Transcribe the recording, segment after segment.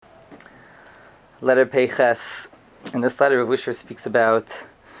Letter Peiches. In this letter, Rav Usher speaks about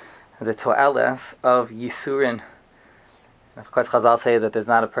the to'eles of Yissurim. Of course, Chazal say that there's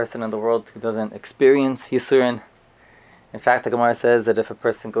not a person in the world who doesn't experience Yissurim. In fact, the Gemara says that if a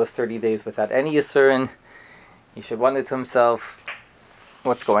person goes 30 days without any Yissurim, he should wonder to himself,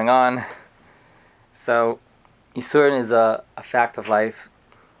 what's going on? So, Yissurim is a fact of life,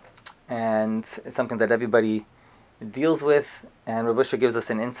 and it's something that everybody deals with, and Rav Usher gives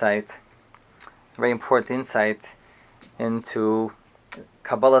us an insight, a very important insight into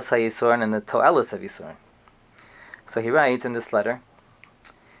Kabbalas HaYissurim and the To'eles of Yissurim. So he writes in this letter,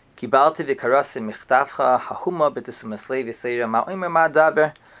 Kibalti v'karasi michtavcha hahuma b'tesumaslei v'seira ma'omer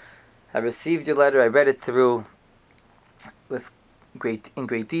ma'adaber. I received your letter, I read it through in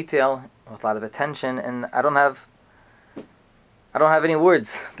great detail, with a lot of attention, and I don't have any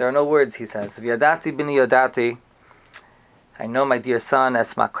words. There are no words, he says. V'yadati b'ni yadati. I know, my dear son,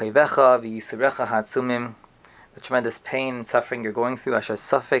 esma koivecha v'yisurecha hatzumim, the tremendous pain and suffering you're going through. Asher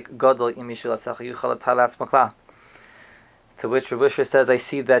safek gadol im yishul asecha yuchal talas makla. To which Rav Usher says, I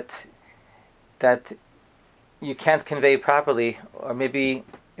see that you can't convey properly, or maybe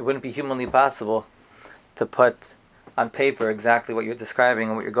it wouldn't be humanly possible to put on paper exactly what you're describing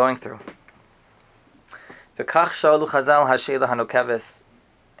and what you're going through. V'kach sha'alu Chazal ha'sheila hanokeves.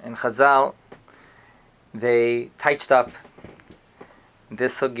 In Chazal, they touched up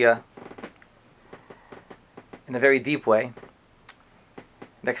this sugya in a very deep way.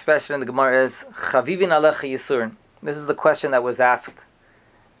 The expression in the Gemara is Chavivin alecha Yissurim. This is the question that was asked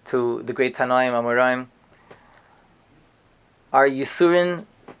to the great Tanoim Amoraim. Are Yissurim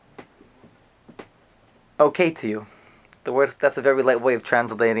okay to you? The word, that's a very light way of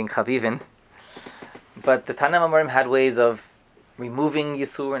translating Chavivin. But the Tanoim Amoraim had ways of removing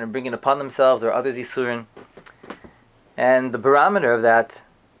Yissurim and bringing upon themselves or others Yissurim. And the barometer of that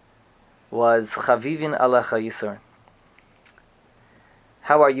was Chavivin alecha Yissurim.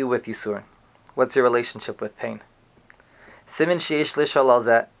 How are you with Yissurim? What's your relationship with pain? Simin sheish lishal al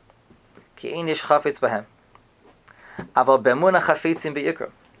zeh, ki ein ish chafetz b'hem, aval b'emuna chafetzim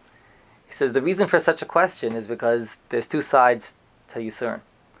b'yikram. He says the reason for such a question is because there's two sides to Yissurim.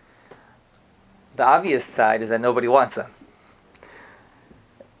 The obvious side is that nobody wants them.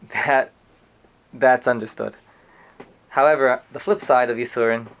 That's understood. However, the flip side of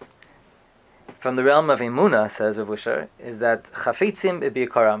Yissurim, from the realm of Emunah, says Rav Usher, is that chafetzim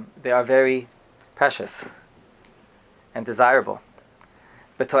b'yikaram, they are very precious and desirable.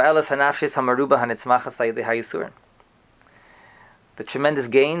 B'to'eles hanafshis hamaruba hanitzmachas ha'yidei ha'yisurim. The tremendous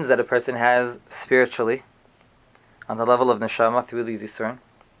gains that a person has spiritually on the level of neshama through these yisurim.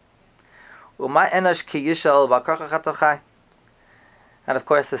 U'ma enosh ki yishal b'karcha chatochai. And of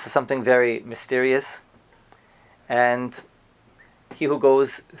course, this is something very mysterious. And he who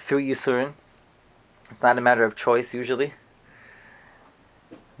goes through yisurim, it's not a matter of choice usually.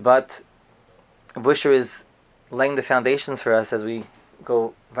 But Rav Usher is laying the foundations for us as we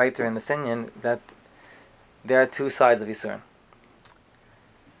go weiter in the Sinyan, that there are two sides of Yissurim.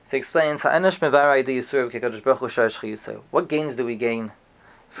 So he explains, what gains do we gain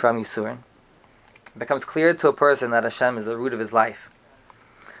from Yissurim? It becomes clear to a person that Hashem is the root of his life.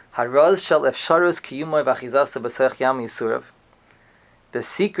 The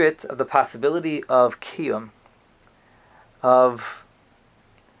secret of the possibility of kiyum, of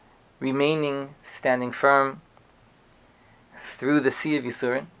remaining, standing firm through the sea of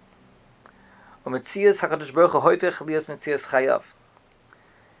Yissurim,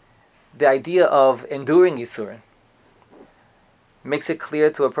 the idea of enduring Yissurim makes it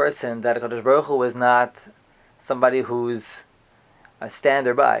clear to a person that HaKadosh Baruch Hu is not somebody who's a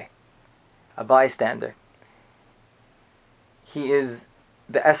stander-by, a bystander. He is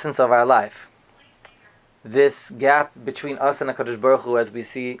the essence of our life. This gap between us and HaKadosh Baruch Hu, as we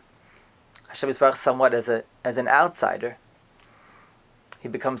see Hashem Yisbarach somewhat as an outsider, he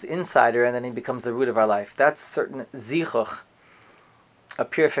becomes insider, and then he becomes the root of our life. That's certain zichuch, a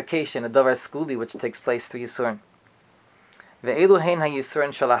purification, a davar skuli, which takes place through Yissurim. This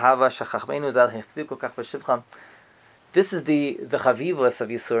is the chavivus of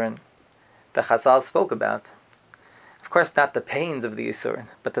Yissurim that Chazal spoke about. Of course, not the pains of the Yissurim,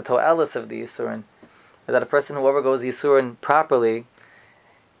 but the to'eles of the Yissurim. That a person who overgoes Yissurim properly,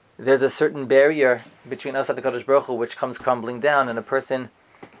 there's a certain barrier between us and the Kadosh Baruch Hu which comes crumbling down, and a person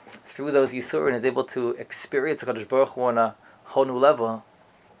through those Yissurim is able to experience the Kadosh Baruch Hu on a whole new level,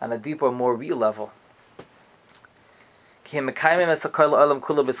 on a deeper, more real level. And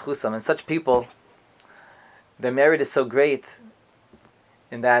such people, their merit is so great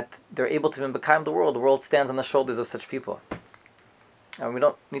in that they're able to become the world. The world stands on the shoulders of such people. And we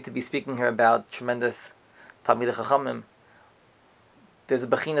don't need to be speaking here about tremendous Talmidei Chachamim. There's a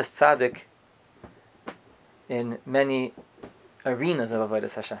Bechinas Tzaddik in many arenas of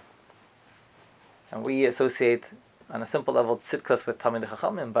Avodas Hashem. And we associate, on a simple level, Tzidkus with Talmidei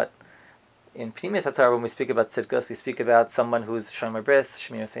Chachamim, but in Pnimiyas HaTorah, when we speak about Tzidkus, we speak about someone who's Shomer Bris,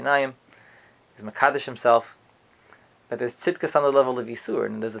 Shmir Seinayim, he's Makadosh himself. But there's Tzidkus on the level of Yisur,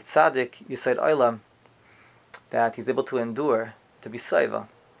 and there's a Tzaddik, Yisod Olam, that he's able to endure, to be Soiva.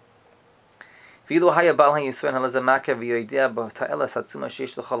 If the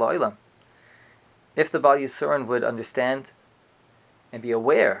Baal Yisurin would understand and be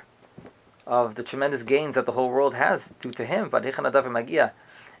aware of the tremendous gains that the whole world has due to him,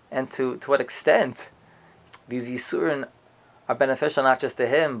 and to what extent these Yisurin are beneficial not just to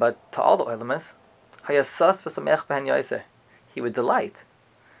him, but to all the Olamas, he would delight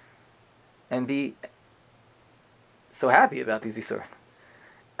and be so happy about these Yisurin.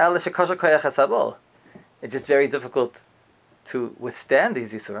 It's just very difficult to withstand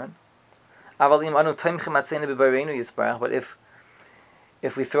these Yisurin. But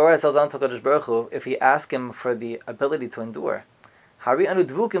if we throw ourselves onto Kadosh Baruch Hu, if we ask Him for the ability to endure, there's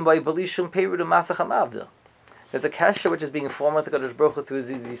a kasha which is being formed with the Kadosh Baruch Hu through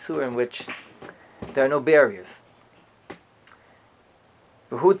these Yisurim, in which there are no barriers.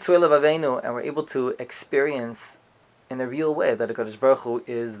 And we're able to experience in a real way that the Kadosh Baruch Hu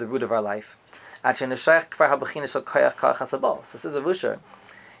is the root of our life. So says Rav Usher,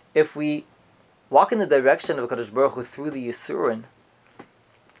 if we walk in the direction of Kadosh Baruch Hu through the Yisurin,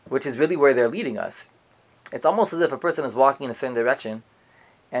 which is really where they're leading us, it's almost as if a person is walking in a certain direction,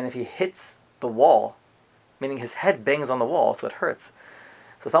 and if he hits the wall, meaning his head bangs on the wall, so it hurts.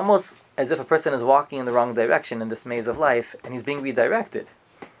 So it's almost as if a person is walking in the wrong direction in this maze of life, and he's being redirected.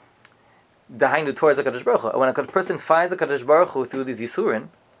 Dahainu towards the Kadosh Baruch Hu. When a person finds the Kadosh Baruch Hu through these Yisurin,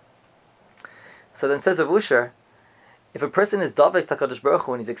 so then says Rav Usher, if a person is davik to Kadosh Baruch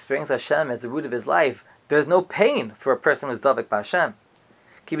Hu and he's experiencing Hashem as the root of his life, there's no pain for a person who's davik by Hashem.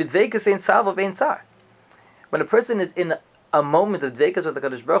 When a person is in a moment of dvekas with the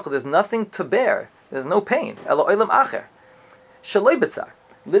Kadosh Baruch Hu, there's nothing to bear. There's no pain.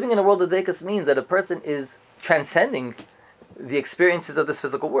 Living in a world of dvekas means that a person is transcending the experiences of this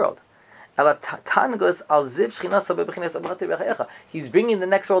physical world. He's bringing the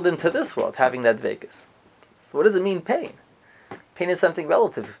next world into this world, having that dvekas. So what does it mean, pain? Pain is something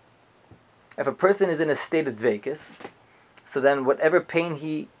relative. If a person is in a state of dvekas, so then whatever pain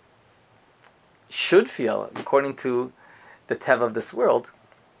he should feel, according to the tev of this world,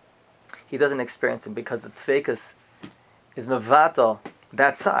 he doesn't experience it because the dvekas is mevatel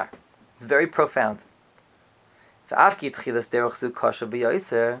that tsar. It's very profound.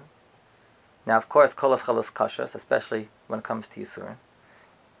 Now, of course, kolas chalos kashas, especially when it comes to Yisurin,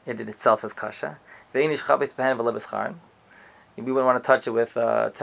 it itself is kasha. We wouldn't want to touch it with